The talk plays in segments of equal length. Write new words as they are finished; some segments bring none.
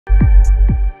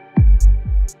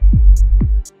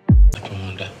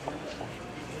Katonda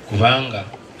kubanga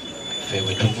ffe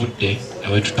bwe tuvudde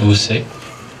nawe tutuuse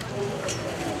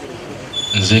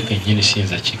nze kennyini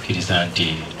siyinza kikkiriza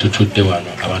nti tutudde wano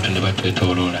abantu ne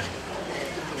batwetooloola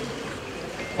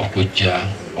okujja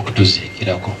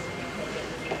okutuziikirako.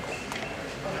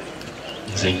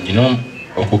 Nze nnyina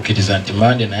okukkiriza nti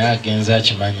Mande naye agenza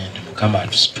akimanye nti Mukama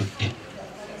atusitudde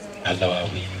Allah wa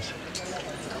buyinza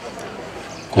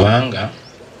kubanga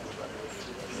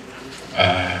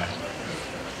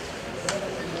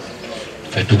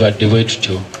ffe tubadde bwe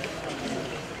tutyo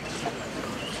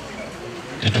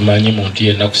tetumanyi muntu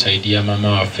yenna kusaidia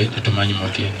mama waffe, tetumanyi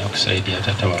muntu yenna kusaidia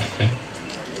tata waffe.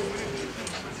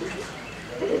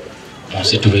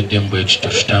 Munsi tubeddemu bwe tutyo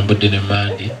tutambudde ne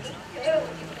Mandi.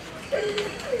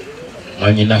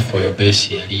 Mwanyinaffe oyo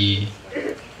Beesi yali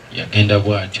yagenda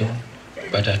bw'atyo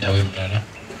bataatawe mulala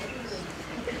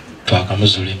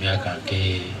twakamuzuula emyaka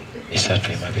nke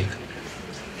 3 emabega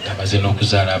ng'amaze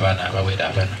n'okuzaala abaana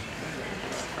abawera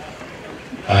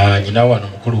 4. Nyina wano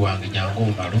mukulu wange Nyangu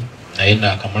Bumalu naye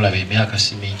naakamulaba emyaka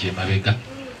si mingi emabega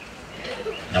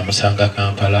namusanga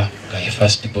Kampala nga ye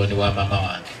first born wa mama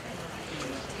wange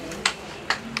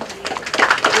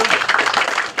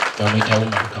bamwita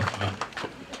Bumalu Kavuma.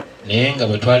 Naye nga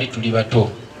bwe twali tuli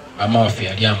bato mama waffe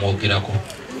yali amwogerako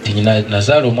nti nyina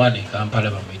nazaala omwana e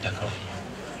Kampala bamwita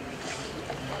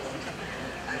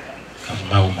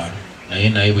Kavuma Bumalu.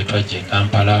 Naye bwe twajja e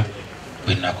Kampala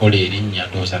bwe nakola erinnya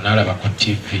ndowooza n'alaba ku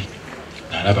TV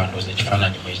n'alaba ndowooza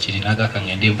ekifaananyi mwe kiri n'agaaka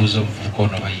ngende ebuuza omuvubuka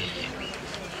ono bayeeye.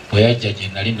 Bwe yajja gye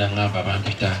nali n'aŋŋamba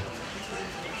bampita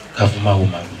Kavuma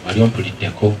Bumalu wali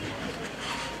ompuliddeko.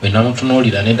 Bwe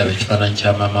namutunuulira ne ndaba ekifaananyi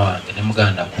kya maama wange ne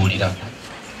muganda kuwulirako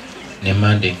ne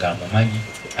Mande ng'amumanyi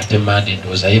ate Mande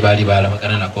ndowooza ye baali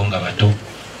baalabagana nako nga bato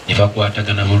ne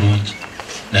bakwatagana bulungi.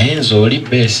 Naye nze oli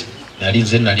Beesi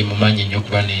nze nali mumanyi nnyo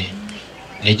kuba ne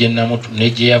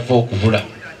gye yava okubula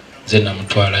nze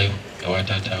namutwalayo ewa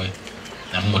taata we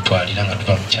namumutwalira nga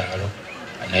tuva mu kyalo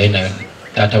naye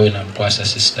taata we namukwasa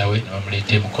sisita we ne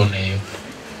bamuleeta emikono eyo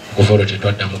okuva olwo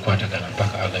tetwadda mukwatagana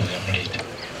mpaka Allah bwe yamuleeta.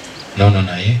 Nono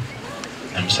naye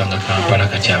namusanga Kampala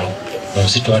kakyawo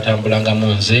nonsi twatambulangamu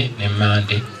nze ne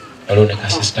Mande waliwo ne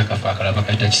kasisita kafe akalaba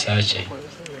kayita Kisaakye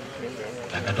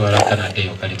akatwala Canada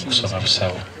eyo kali mu kusoma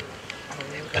busawo.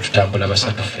 Katutambula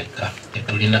basatu ffekka,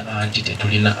 tetulina anti,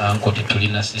 tetulina anko,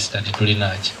 tetulina sister,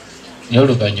 tetulina ki. Naye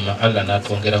oluvannyuma Allah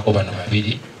n'atwongerako bano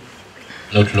 2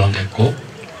 n'otulongeko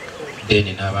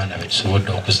deni n'abaana be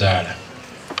tusobodde okuzaala.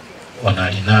 Ono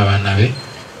alina abaana be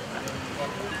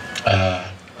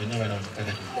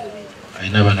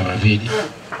alina abaana 2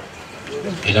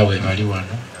 era bwe bali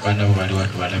wano abaana bo bali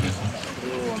wano balabeko.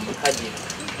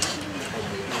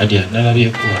 Hadia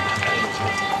nalabyeko wano.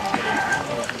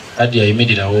 Hadia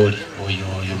yimirirawo oli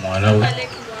oyo muwala we.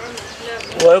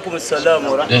 Waalaikum salaam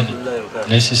wa rahmatullahi wa barakatuh.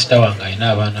 Ne sister wange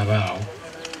alina abaana baawo.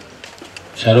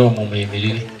 Shalom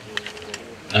mumuyimirire.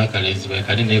 N'akalenzi bwe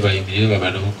kali naye bayimirire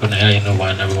babaloboko naye alina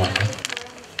obwana bwe wano.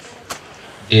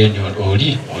 Deni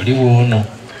oli woono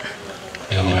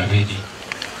ebo 2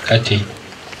 kati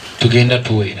tugenda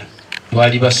tuwera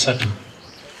twali 3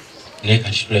 naye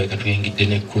kati tulabika tuyingidde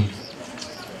ne 10.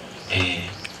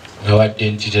 Nga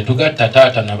wadde nti tetugatta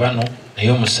taata na bano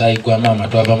naye omusaayi gwa maama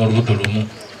twava mu lubuto lumu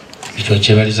ekyo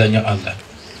kyebaliza nnyo Allah.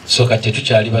 So kati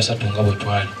tetukyali 3 nga bwe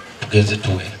twali tugenze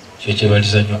tuwera ekyo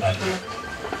kyebaliza nnyo Allah.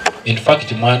 In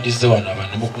fact mwandize wano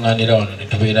abantu mukuŋŋaanira wano ne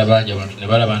tubeera bangi abantu ne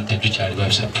balaba nti tetukyali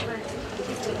 3.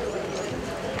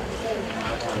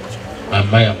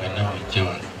 Mama ya mwana mujje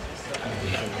wano.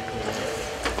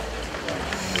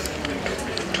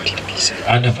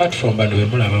 And apart from bano be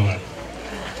mulaba wano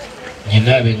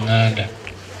nyina ab'eŋŋanda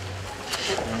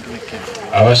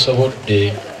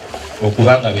abasobodde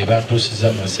okuba nga be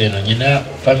bantuusiza mu nsi eno. Nyina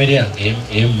famire yange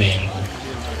ey'Emmengo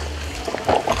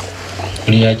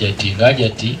kuli Ajati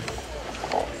ng'Ajati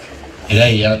era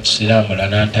yeyantusiramula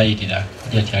n'antayirira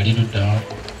Ajati ali luddawa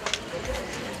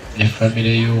ne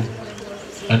famire yo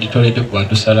anditoledde ku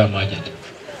bantu salaamu Ajati.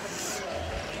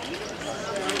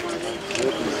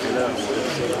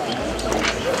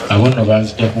 Abo nno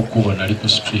banzita ku kkubo nali ku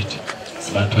street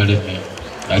bantwala Emmengo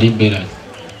nali mbeera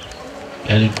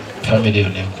yali famire eyo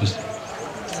n'enkuza.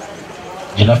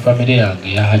 Nyina famire yange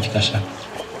eya Haji Kasha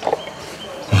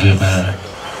kuva Embarara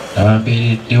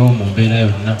nabambeereddewo mu mbeera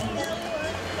yonna.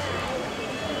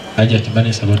 Ajati mba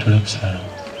neesaba otole ku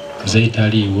salaamu nze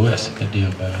italiiwo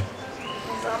yasigaddeyo Mbarara.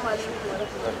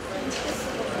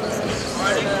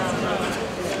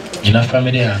 Nyina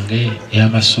famire yange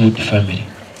ey'Amasuudi famire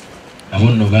abo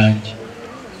nno bangi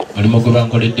mulimu gwe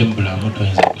bankoledde mu bulamu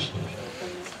toyinza kusuubira.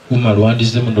 Kuma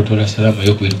Rwandize mu ndotola salama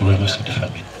yo kwirigura Masudi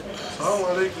family.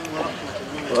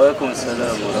 Wa alaikum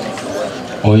salam wa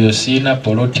rahmatullah. Oyo sina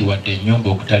poloti wadde nyumba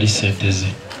okutali sente ze.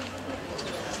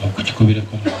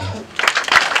 Okukikubireko mu.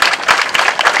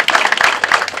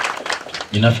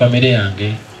 Nina family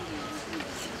yange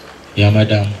ya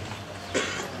madamu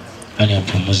ani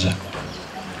ampumuza.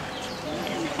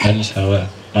 Ani sawa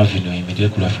mavino emirire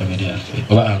kula family yaffe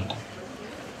oba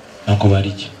anko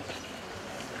baliki.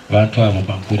 Bantu abo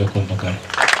bankwireko omugalo.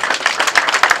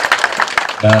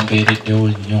 Bambeereddewo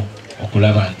nnyo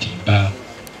okulaba nti mba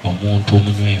omuntu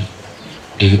omunywevu.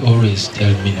 They always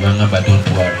tell me, Nibangamba, don't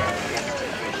worry,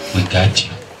 we got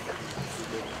you.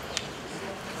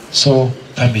 So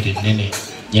family nene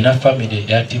nyina family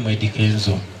ya timu edi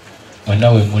Kenzo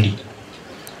wanawe muli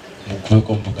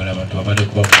mukweko mpugala abantu babale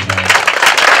kuba mubala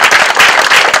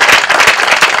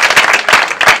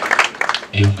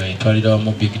eyo nga etwalira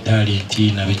wamu big talent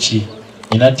na biki.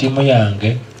 Nyina timu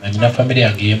yange na nyina family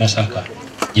yange ye Masaka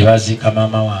gye baziika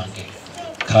maama wange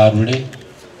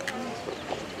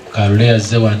Karule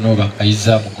yazze wano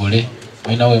bakayiza mugole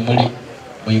mwina we muli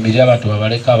muyimirira abantu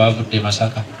babaleka abavudde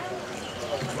Masaka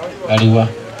baliwa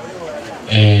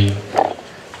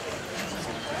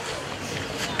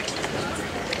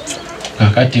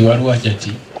kakati waliwo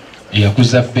jati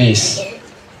eyakuza base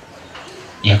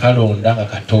yakalonda nga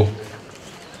kato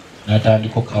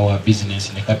natandiko kawa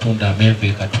business ne katunda amenve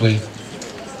katwe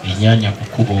enyanya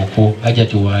kukuba okwo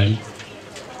hajati wali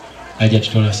hajati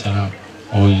tola salamu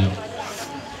oyo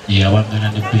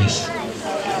yawangana ne base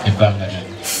ebbanga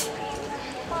lyange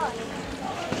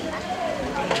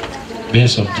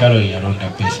base omukyalo yalonda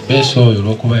base oyo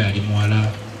olwokuba yali muwala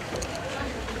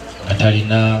nga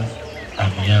talina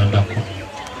amuyambako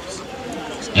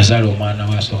yazaala omwana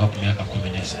we asooka ku myaka 13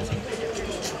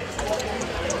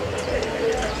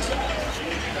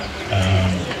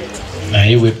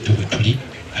 naye wettu bwe tuli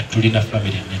katulina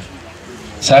family nene.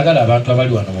 Saagala abantu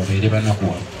abali wano mubeere banaku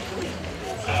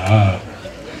wano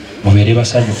mubeere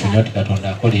basanyufu nnyo nti Katonda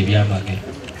akola ebyamagero.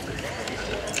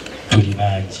 Tuli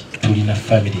bangi, tulina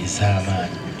family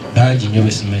ez'amaanyi bangi nnyo.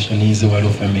 Besimeshonize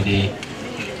waliwo family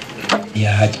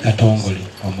ya Haji Katongole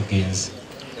omugenzi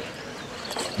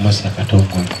Musa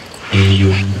Katongole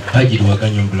eyo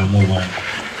bagirwaganya obulamu bwange.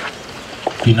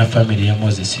 Tulina family ya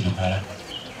Moses Lumala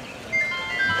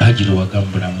bagirwaganya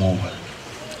obulamu bwange.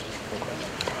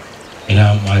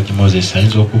 Era Haji Moses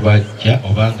ayinza okubajja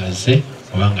obanga azze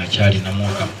obanga akyalina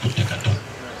mwaka mukutte kato.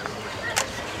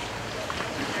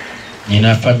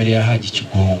 Nina family ya Haji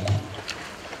Kigongo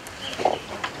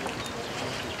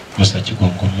Musa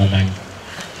Kigongo mumanyi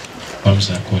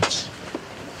Musa Kotsi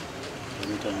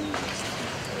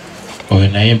oyo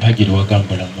naye mpagirwaganya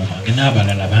obulamu bwange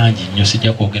n'abalala bangi nnyo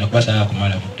sijja kwogera kuba saagala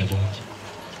kumala budde bungi.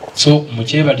 So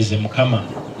mukyebalize Mukama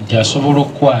nti asobola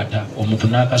okukwata omuntu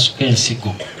n'akasuka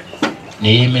ensigo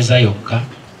neyemeza yokka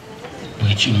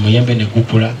muyembe ne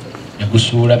gukula ne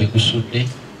gusuula be gusudde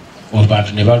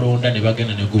abantu ne balonda ne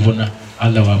bagenda ne gubona.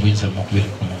 Allah wabuyinza mukubiri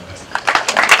kumunga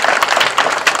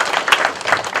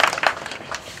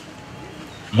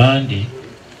mande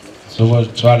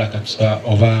twala katsa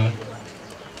oba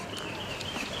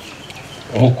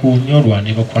okunyolwa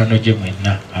ne bakwano gye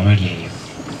mwenna abali eyo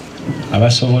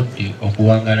abasobodde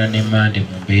okuwangana ne mande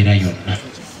mu mbeera yonna.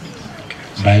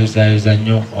 Mbayozayoza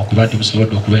nnyo okuba nti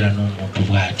musobodde okubeera n'omuntu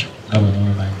bw'atyo nga bwe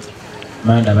mumumanyi.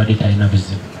 Mande abadde talina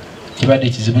buzibu. Kibadde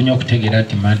kizibu nnyo okutegeera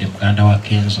nti mande muganda wa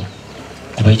Kenzo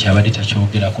kuba ekyo abadde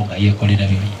takyogerako nga yeekolera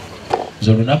bibi.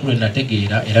 Nze olunaku lwe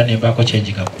nategeera era ne mbaako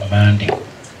kyenjiga ku mande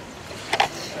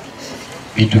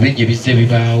bintu bingi bizze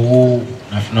bibaawo.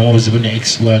 Nafunamu obuzibu ne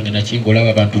ex wange nakingolaba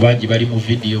abantu bangi bali mu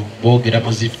video boogera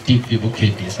mu TV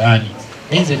bukedde saani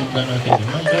enze ne muganda wa Kenzo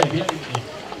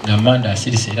nga mande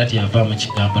asirise era tiyavaamu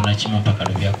kigambo nakimu mpaka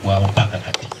lwe byaggwaawo mpaka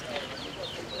kati.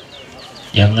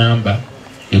 Yaŋŋamba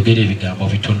yogera ebigambo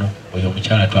bitono oyo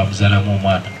omukyala twamuzaalamu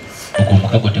omwana ogwo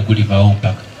omukago tegulivaawo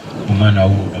mpaka omwana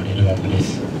wuuno leero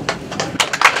bamulese.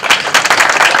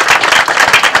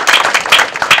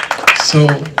 So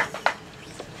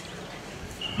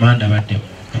mande abadde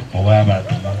muntu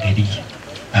ow'abantu mu ngeri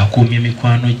akuumye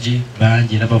mikwano gye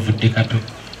bangi era bavudde kato.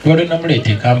 Lwalwe namuleeta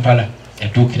e Kampala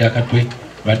yatuukira Katwe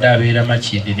badde abeera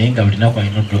Makindi naye nga buli naku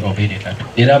alina obeere Katwe.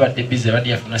 Era abadde bize badde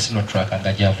yafuna sinotrack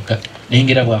nga gy'avuga naye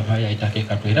ngera bw'avaayo ayitako e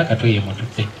Katwe era Katwe ye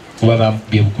mututte kuba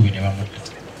bamubye bukubi ne bamutta.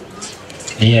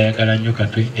 Naye yayagala nnyo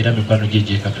Katwe era mikwano gye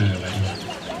gye Katwe we baliwo.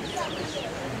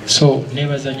 So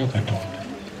neebaza nnyo Katonda.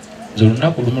 Nze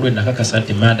olunaku lumu lwe nakakasa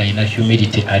nti manda alina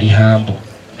humility ali humble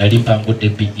nali mpangudde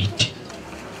BET.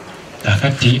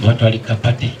 Kakati batwali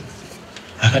kapate.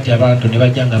 Akati abantu ne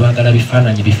bajja nga baagala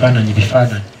bifaananyi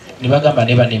nibagamba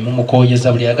ne bane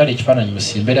mumukoyeza buli yagala ekifaananyi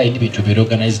musimbera indi bintu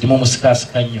by'organized mu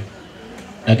musikasika nnyo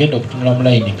nagenda okutunula mu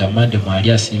layini nga mande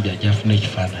mwali asimbye ajja afuna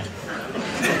ekifaananyi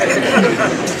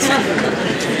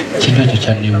kintu ekyo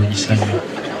kyannewuunyisa nnyo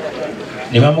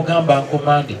ne bamugamba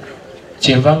nkomande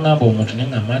kyenva ngamba omuntu naye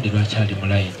nga mande lwaki ali mu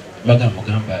layini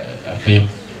bagamugamba aveemu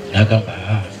nagamba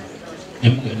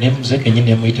ne muzeke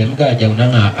nyini nemuyita nemugamba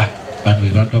jawunanga bano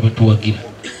be bantu abatuwagira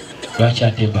lwaki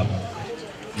atemba mu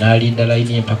n'alinda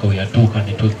layini empaka we yatuuka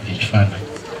ne twekubya ekifaananyi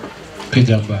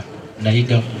twegamba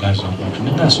nayigamu ngaaza omuntu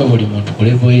naye asobola omuntu ku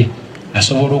levo ye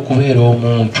asobola okubeera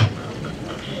omuntu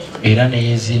era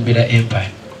neyezimbira empire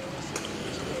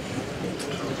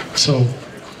so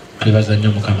twebaza nnyo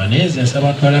mukama naye nze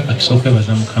nsaba ntwala akakisa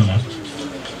okwebaza mukama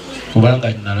kubanga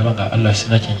nalaba nga Allah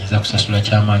sina kyenyeza kusasula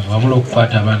kyamaanyi wabula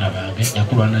okukwata abaana bange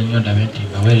nyakulwana nnyo ndabe nti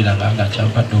mbaweereranga nga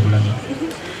akyampadde obulamu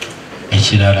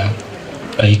ekirala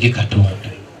bayige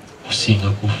Katonda kusinga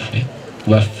kuffe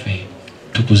kubaffe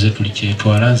tukuze tuli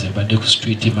kyetwala nze mbadde ku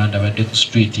street manda badde ku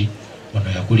street ono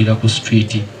yakulira ku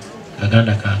street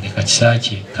kaganda kange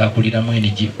kakisaaki kakuliramu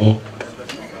NGO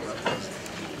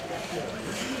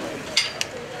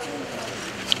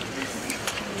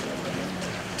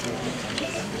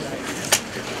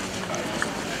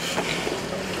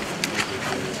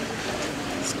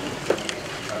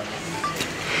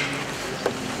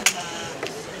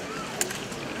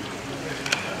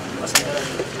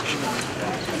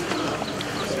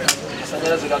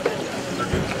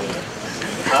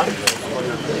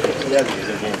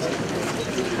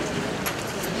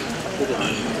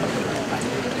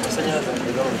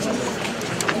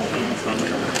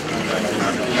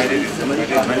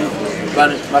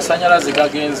masanyalaze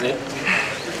gagenze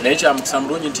naye kyamukisa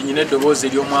mulungi nti nyina eddoboozi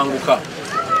ery'omwanguka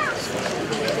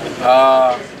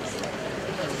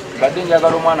badde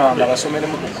njagala omwana wange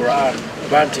abasomeremu ku Quran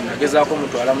kuba nti nagezaako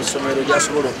mutwala mu ssomero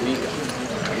gyasobola okuyiga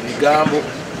ebigambo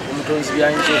omutonzi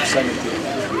byayinza okusanyukira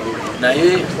naye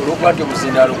olwokuba nti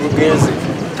omuzindaalo gugenze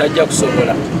tajja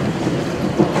kusobola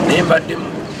naye mbadde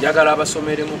njagala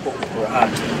abasomeremuko ku Quran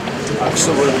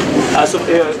akusobola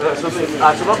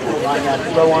asoba kurwanya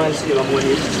atuba wansi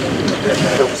bamuli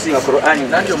okusinga Quran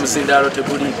nanti omuzindaalo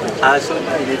teguliiko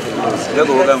asoma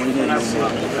ngagoboga mulina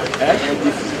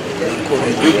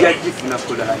yujjajifuna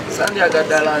Quran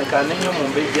sandyagadde alankane nnyo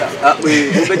mumbejja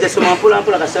mumbejja soma mpola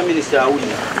mpola kasa minisita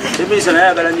awulira minisita naye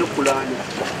ayagala nnyo Quran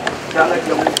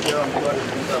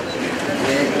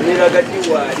neragaddi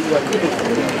waali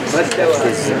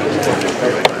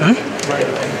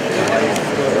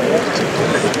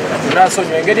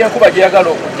nasonyiwa engeri enkuba gyeyagala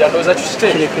okujja ndowooza tukite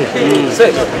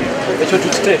ekyo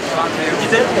tukite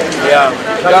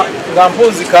nga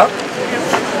mpunzika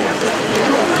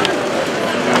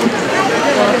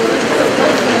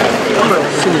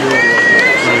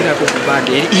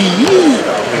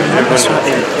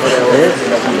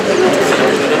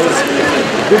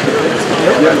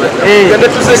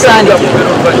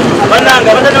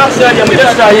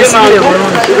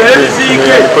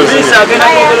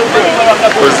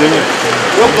Kozini.